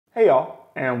Hey y'all,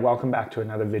 and welcome back to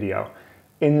another video.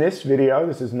 In this video,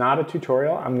 this is not a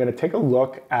tutorial. I'm going to take a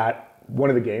look at one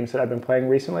of the games that I've been playing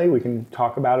recently. We can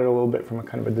talk about it a little bit from a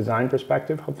kind of a design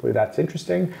perspective. Hopefully that's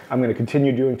interesting. I'm going to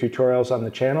continue doing tutorials on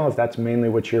the channel. If that's mainly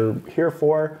what you're here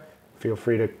for, feel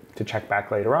free to check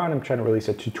back later on. I'm trying to release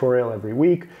a tutorial every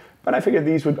week, but I figured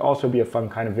these would also be a fun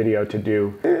kind of video to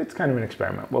do. It's kind of an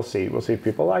experiment. We'll see. We'll see if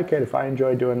people like it, if I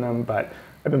enjoy doing them, but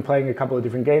I've been playing a couple of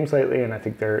different games lately, and I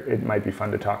think it might be fun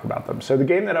to talk about them. So the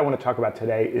game that I want to talk about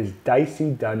today is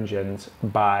Dicey Dungeons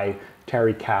by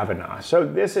Terry Cavanagh. So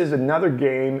this is another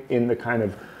game in the kind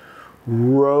of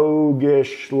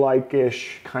roguish,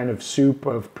 like-ish kind of soup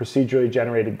of procedurally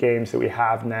generated games that we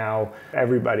have now.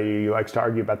 Everybody likes to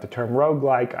argue about the term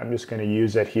roguelike. I'm just going to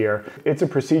use it here. It's a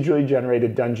procedurally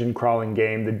generated dungeon crawling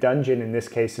game. The dungeon in this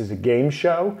case is a game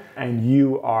show, and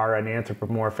you are an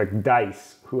anthropomorphic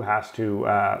dice who has to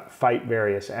fight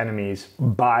various enemies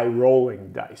by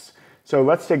rolling dice. So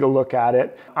let's take a look at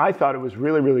it. I thought it was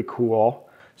really, really cool.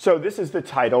 So this is the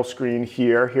title screen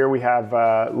here. Here we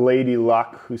have Lady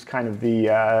Luck, who's kind of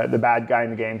the bad guy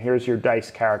in the game. Here's your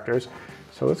dice characters.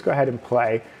 So let's go ahead and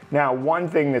play. Now, one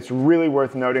thing that's really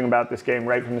worth noting about this game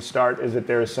right from the start is that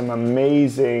there is some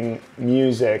amazing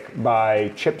music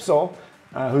by Chipzel,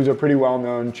 who's a pretty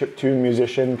well-known chiptune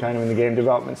musician kind of in the game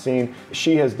development scene.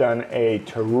 She has done a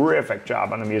terrific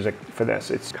job on the music for this.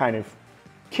 It's kind of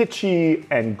kitschy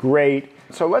and great.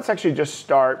 So let's actually just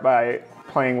start by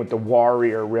playing with the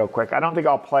warrior real quick. I don't think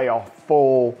I'll play a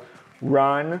full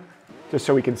run just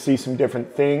so we can see some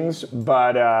different things,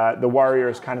 but the warrior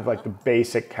is kind of like the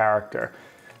basic character.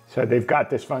 So they've got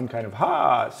this fun kind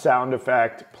of sound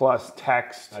effect plus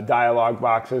text dialogue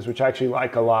boxes, which I actually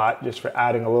like a lot just for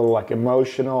adding a little like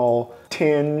emotional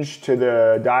tinge to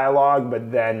the dialogue, but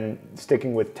then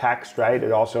sticking with text, right?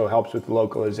 It also helps with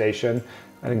localization.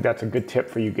 I think that's a good tip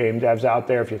for you game devs out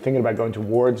there. If you're thinking about going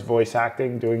towards voice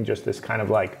acting, doing just this kind of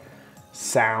like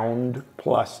sound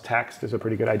plus text is a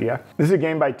pretty good idea. This is a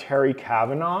game by Terry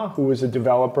Cavanagh, who is a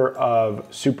developer of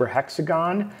Super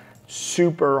Hexagon,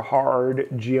 super hard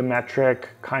geometric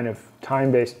kind of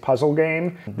time-based puzzle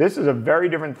game. This is a very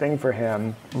different thing for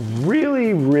him.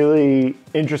 Really, really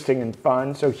interesting and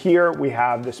fun. So here we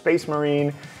have the Space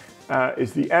Marine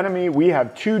is the enemy. We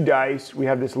have 2 dice. We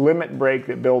have this limit break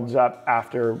that builds up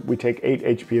after we take 8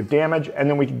 HP of damage, and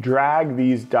then we can drag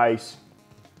these dice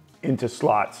into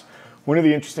slots. One of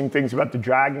the interesting things about the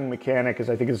dragging mechanic is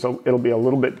I think it'll be a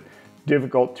little bit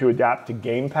difficult to adapt to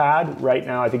gamepad. Right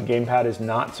now, I think gamepad is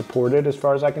not supported as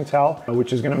far as I can tell,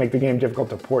 which is going to make the game difficult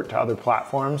to port to other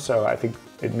platforms. So I think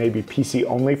it may be PC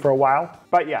only for a while.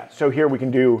 But yeah, so here we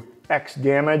can do X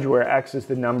damage, where X is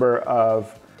the number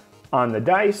of on the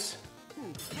dice.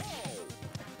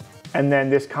 And then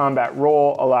this combat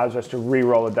roll allows us to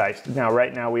re-roll a dice. Now,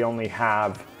 right now we only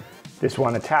have this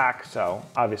one attack, so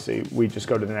obviously we just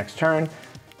go to the next turn.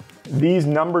 These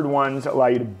numbered ones allow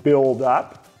you to build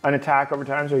up an attack over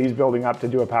time, so he's building up to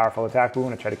do a powerful attack. We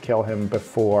want to try to kill him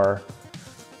before,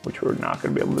 which we're not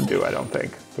going to be able to do, I don't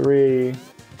think. 3.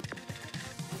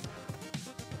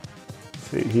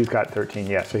 See, he's got 13,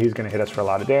 yeah, so he's going to hit us for a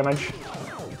lot of damage.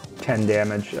 10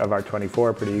 damage of our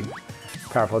 24, pretty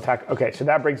powerful attack. Okay, so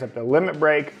that brings up the limit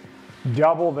break,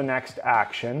 double the next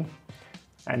action,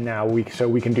 and now we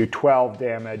can do 12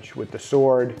 damage with the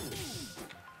sword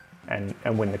and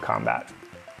win the combat.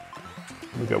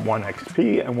 We get 1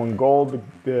 XP and 1 gold.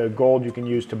 The gold you can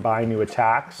use to buy new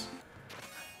attacks.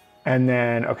 And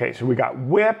then, okay, so we got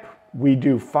whip, we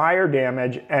do fire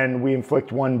damage, and we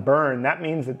inflict 1 burn. That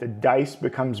means that the dice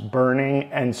becomes burning,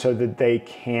 and so that they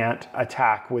can't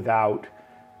attack without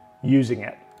using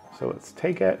it. So let's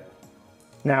take it.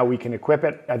 Now we can equip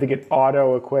it. I think it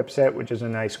auto equips it, which is a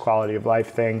nice quality of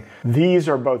life thing. These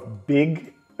are both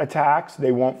big attacks.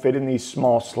 They won't fit in these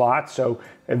small slots. So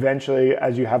eventually,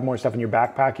 as you have more stuff in your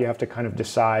backpack, you have to kind of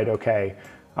decide, okay,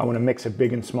 I want to mix of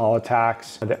big and small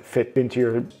attacks that fit into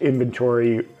your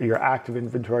inventory, your active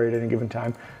inventory at any given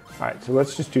time. All right, so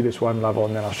let's just do this one level,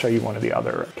 and then I'll show you one of the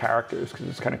other characters because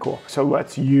it's kind of cool. So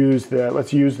let's use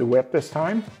the whip this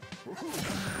time.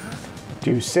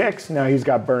 Do 6. Now he's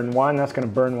got burn 1. That's going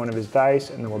to burn 1 of his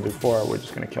dice, and then we'll do 4. We're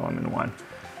just going to kill him in 1.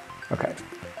 Okay.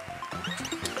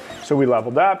 So we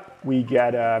leveled up. We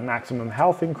get a maximum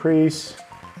health increase,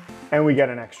 and we get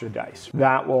an extra dice.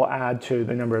 That will add to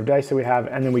the number of dice that we have,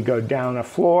 and then we go down a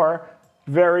floor.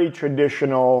 Very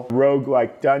traditional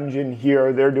roguelike dungeon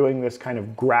here. They're doing this kind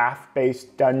of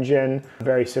graph-based dungeon,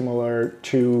 very similar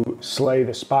to Slay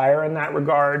the Spire in that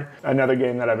regard. Another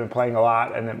game that I've been playing a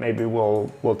lot and that maybe we'll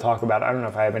talk about. I don't know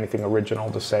if I have anything original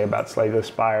to say about Slay the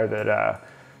Spire that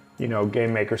you know,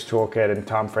 Game Maker's Toolkit and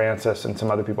Tom Francis and some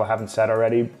other people haven't said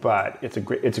already, but it's a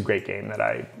great game that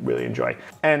I really enjoy.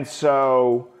 And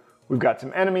so we've got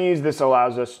some enemies. This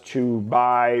allows us to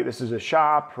buy, this is a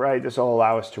shop, right? This will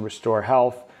allow us to restore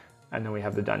health. And then we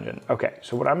have the dungeon. Okay,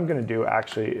 so what I'm gonna do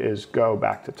actually is go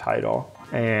back to title,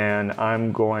 and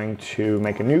I'm going to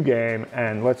make a new game,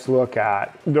 and let's look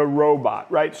at the robot,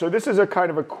 right? So this is a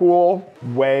kind of a cool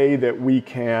way that we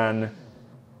can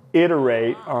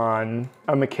iterate on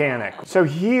a mechanic. So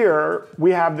here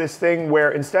we have this thing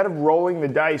where instead of rolling the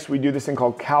dice, we do this thing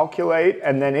called calculate,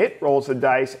 and then it rolls the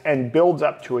dice and builds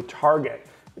up to a target.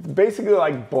 It's basically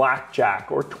like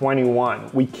blackjack or 21.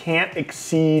 We can't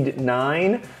exceed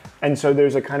 9. And so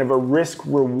there's a kind of a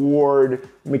risk-reward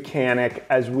mechanic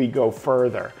as we go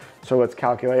further. So let's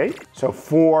calculate. So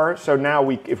 4, so now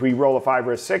if we roll a 5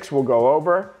 or a 6, we'll go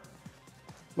over.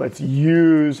 Let's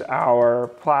use our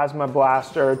plasma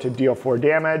blaster to deal 4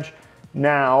 damage.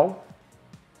 Now,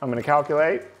 I'm gonna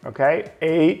calculate, okay,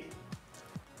 8.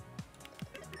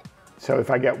 So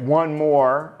if I get 1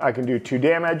 more, I can do 2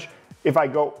 damage. If I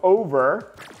go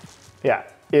over, yeah,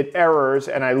 it errors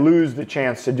and I lose the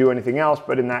chance to do anything else,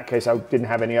 but in that case, I didn't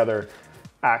have any other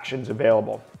actions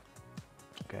available.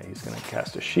 Okay, he's gonna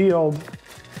cast a shield.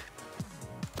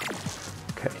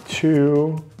 Okay,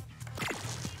 2,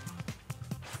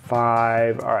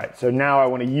 5. All right, so now I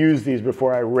wanna use these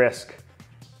before I risk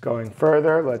going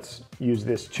further. Let's use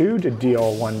this 2 to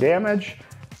deal 1 damage,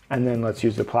 and then let's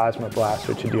use the plasma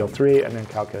blaster to deal 3, and then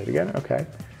calculate again, okay.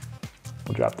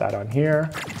 We'll drop that on here.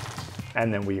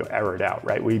 And then we errored out,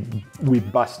 right? We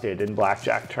busted in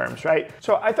blackjack terms, right?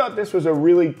 So I thought this was a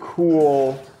really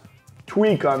cool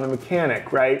tweak on the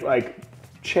mechanic, right? Like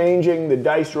changing the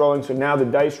dice rolling. So now the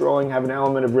dice rolling have an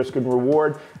element of risk and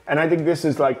reward. And I think this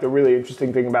is like the really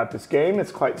interesting thing about this game.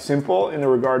 It's quite simple in the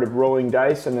regard of rolling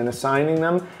dice and then assigning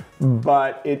them,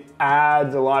 but it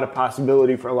adds a lot of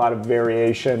possibility for a lot of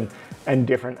variation and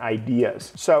different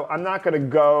ideas. So I'm not gonna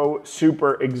go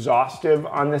super exhaustive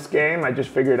on this game. I just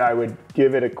figured I would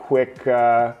give it a quick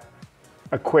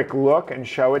look and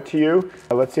show it to you.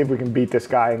 Let's see if we can beat this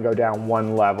guy and go down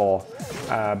 1 level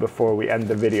before we end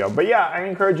the video. But yeah, I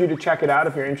encourage you to check it out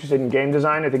if you're interested in game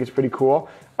design. I think it's pretty cool.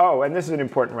 Oh, and this is an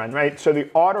important run, right? So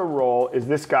the auto roll is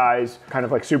this guy's kind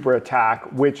of like super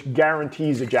attack, which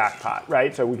guarantees a jackpot,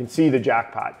 right? So we can see the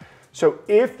jackpot. So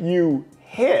if you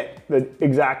hit the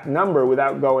exact number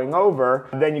without going over,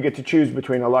 then you get to choose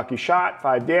between a lucky shot,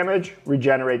 5 damage,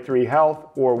 regenerate 3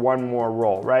 health, or 1 more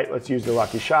roll, right? Let's use the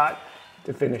lucky shot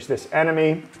to finish this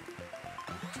enemy.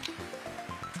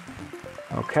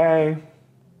 Okay.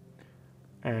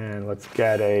 And let's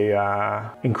get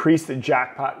increase the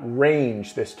jackpot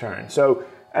range this turn. So,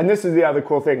 and this is the other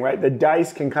cool thing, right? The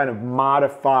dice can kind of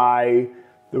modify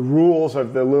the rules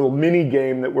of the little mini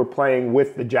game that we're playing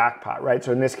with the jackpot, right?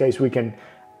 So in this case, we can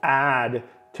add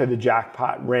to the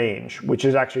jackpot range, which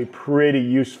is actually pretty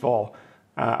useful.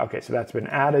 Okay, so that's been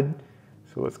added.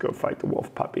 So let's go fight the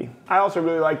wolf puppy. I also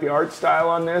really like the art style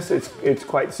on this. It's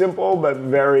quite simple, but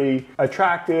very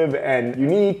attractive and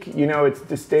unique. You know, it's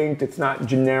distinct, it's not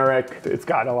generic. It's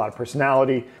got a lot of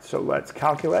personality. So let's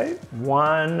calculate.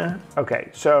 1, okay,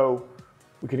 so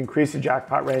we could increase the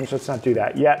jackpot range. Let's not do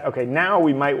that yet. Okay, now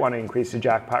we might want to increase the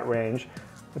jackpot range.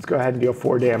 Let's go ahead and deal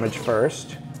 4 damage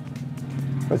first.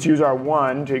 Let's use our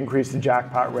 1 to increase the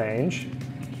jackpot range.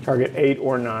 Target 8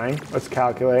 or 9. Let's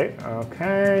calculate.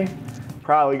 Okay.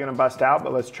 Probably gonna bust out,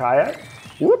 but let's try it.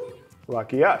 Whoop,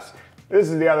 lucky us. This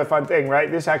is the other fun thing,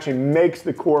 right? This actually makes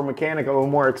the core mechanic a little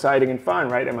more exciting and fun,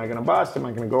 right? Am I gonna bust? Am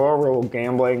I gonna go over? A little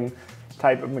gambling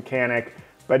type of mechanic.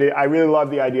 But I really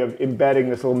love the idea of embedding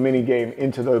this little mini game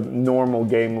into the normal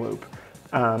game loop.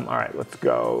 All right, let's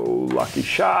go lucky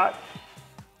shot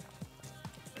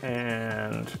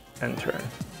and end turn.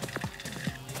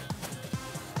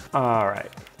 All right.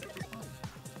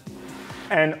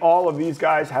 And all of these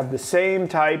guys have the same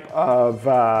type of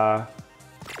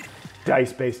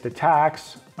dice-based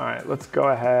attacks. All right, let's go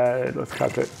ahead, let's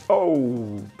cut it.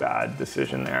 Oh, bad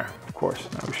decision there. Of course,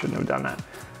 no, we shouldn't have done that.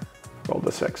 Rolled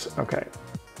a 6, okay.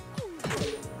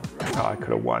 Oh, I could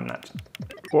have won that.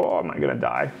 Oh, am I gonna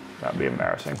die? That'd be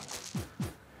embarrassing.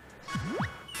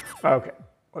 Okay,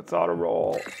 let's auto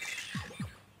roll.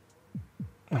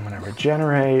 I'm gonna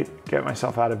regenerate, get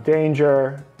myself out of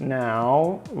danger.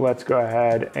 Now, let's go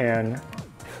ahead and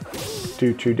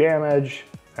do 2 damage,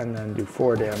 and then do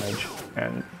 4 damage,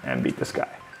 and beat this guy.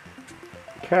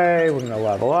 Okay, we're gonna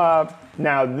level up.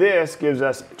 Now this gives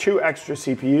us 2 extra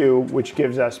CPU, which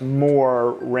gives us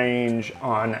more range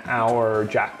on our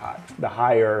jackpot. The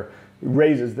higher,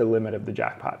 raises the limit of the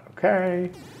jackpot. Okay,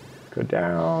 go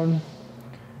down.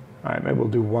 All right, maybe we'll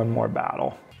do 1 more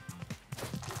battle.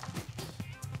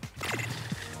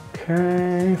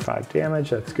 Okay, 5 damage,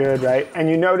 that's good, right? And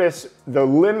you notice the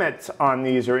limits on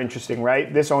these are interesting,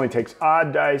 right? This only takes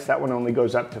odd dice, that one only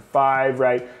goes up to 5,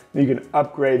 right? You can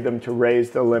upgrade them to raise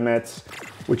the limits,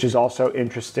 which is also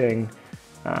interesting.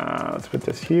 Let's put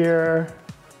this here.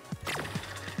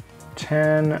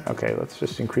 10, okay, let's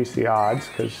just increase the odds,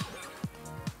 because,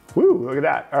 woo, look at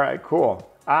that. All right, cool.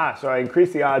 So I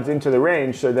increased the odds into the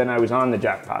range, so then I was on the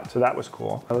jackpot, so that was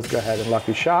cool. Let's go ahead and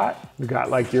lucky shot. We got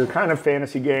like your kind of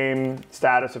fantasy game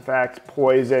status effects.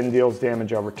 Poison deals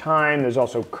damage over time. There's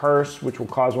also curse, which will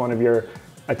cause one of your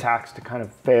attacks to kind of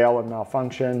fail and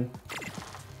malfunction.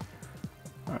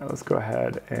 All right, let's go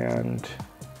ahead and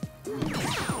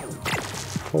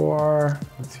 4,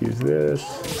 let's use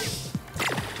this.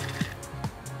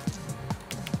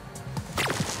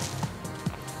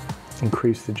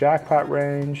 Increase the jackpot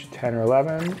range, 10 or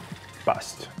 11,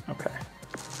 bust, okay.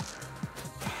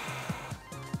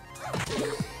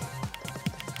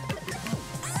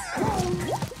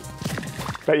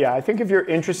 But yeah, I think if you're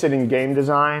interested in game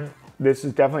design, this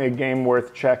is definitely a game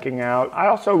worth checking out. I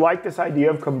also like this idea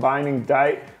of combining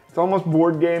dice. It's almost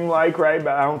board game-like, right?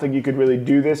 But I don't think you could really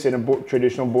do this in a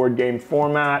traditional board game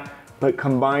format. But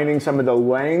combining some of the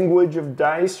language of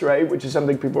dice, right, which is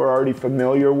something people are already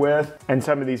familiar with, and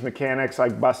some of these mechanics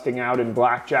like busting out in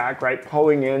blackjack, right,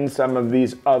 pulling in some of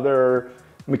these other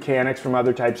mechanics from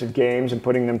other types of games and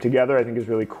putting them together, I think is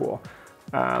really cool.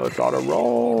 Let's auto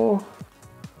roll.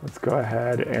 Let's go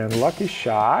ahead and lucky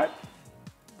shot.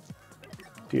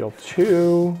 Deal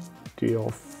 2, deal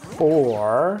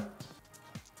 4.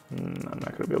 I'm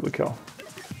not gonna be able to kill.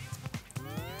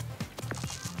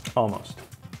 Almost.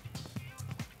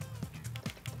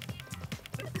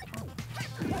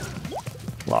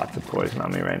 Lots of poison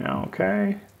on me right now,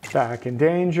 okay. Back in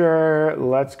danger.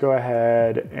 Let's go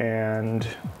ahead and,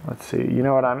 let's see. You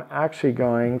know what, I'm actually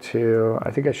going to,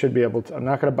 I think I should be able to, I'm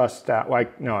not gonna bust out,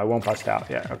 like, no, I won't bust out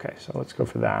yet. Okay, so let's go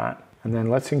for that. And then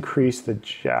let's increase the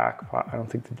jackpot. I don't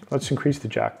think, let's increase the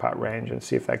jackpot range and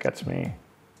see if that gets me.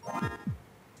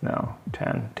 No,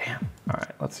 10, damn. All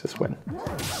right, let's just win.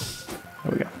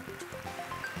 There we go.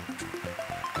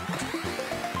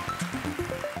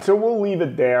 So we'll leave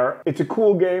it there. It's a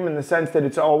cool game in the sense that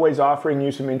it's always offering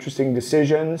you some interesting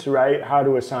decisions, right? How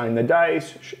to assign the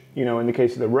dice. You know, in the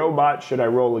case of the robot, should I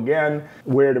roll again?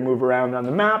 Where to move around on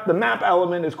the map. The map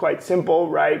element is quite simple,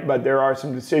 right? But there are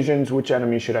some decisions. Which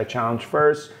enemy should I challenge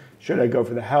first? Should I go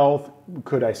for the health?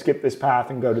 Could I skip this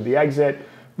path and go to the exit?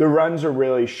 The runs are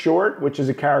really short, which is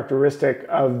a characteristic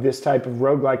of this type of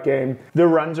roguelike game. The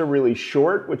runs are really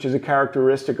short, which is a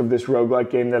characteristic of this roguelike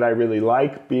game that I really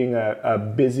like. Being a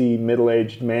busy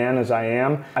middle-aged man as I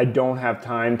am, I don't have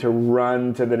time to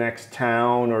run to the next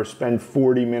town or spend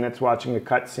 40 minutes watching a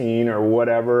cutscene or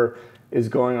whatever is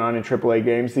going on in AAA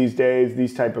games these days.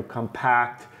 These type of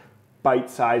compact,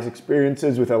 bite-sized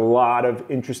experiences with a lot of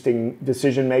interesting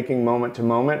decision-making moment to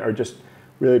moment are just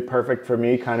really perfect for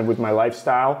me, kind of with my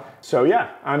lifestyle. So yeah,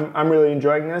 I'm really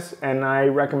enjoying this, and I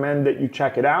recommend that you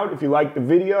check it out. If you like the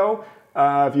video,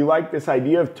 if you like this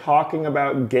idea of talking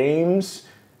about games,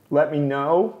 let me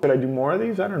know. Could I do more of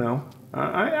these? I don't know.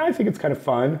 I think it's kind of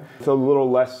fun. It's a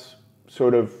little less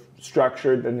sort of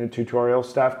structured than the tutorial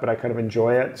stuff, but I kind of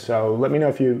enjoy it. So let me know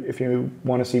if you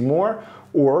want to see more,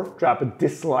 or drop a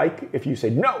dislike if you say,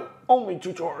 no, only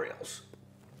tutorials.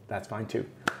 That's fine too.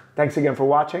 Thanks again for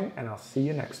watching, and I'll see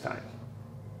you next time.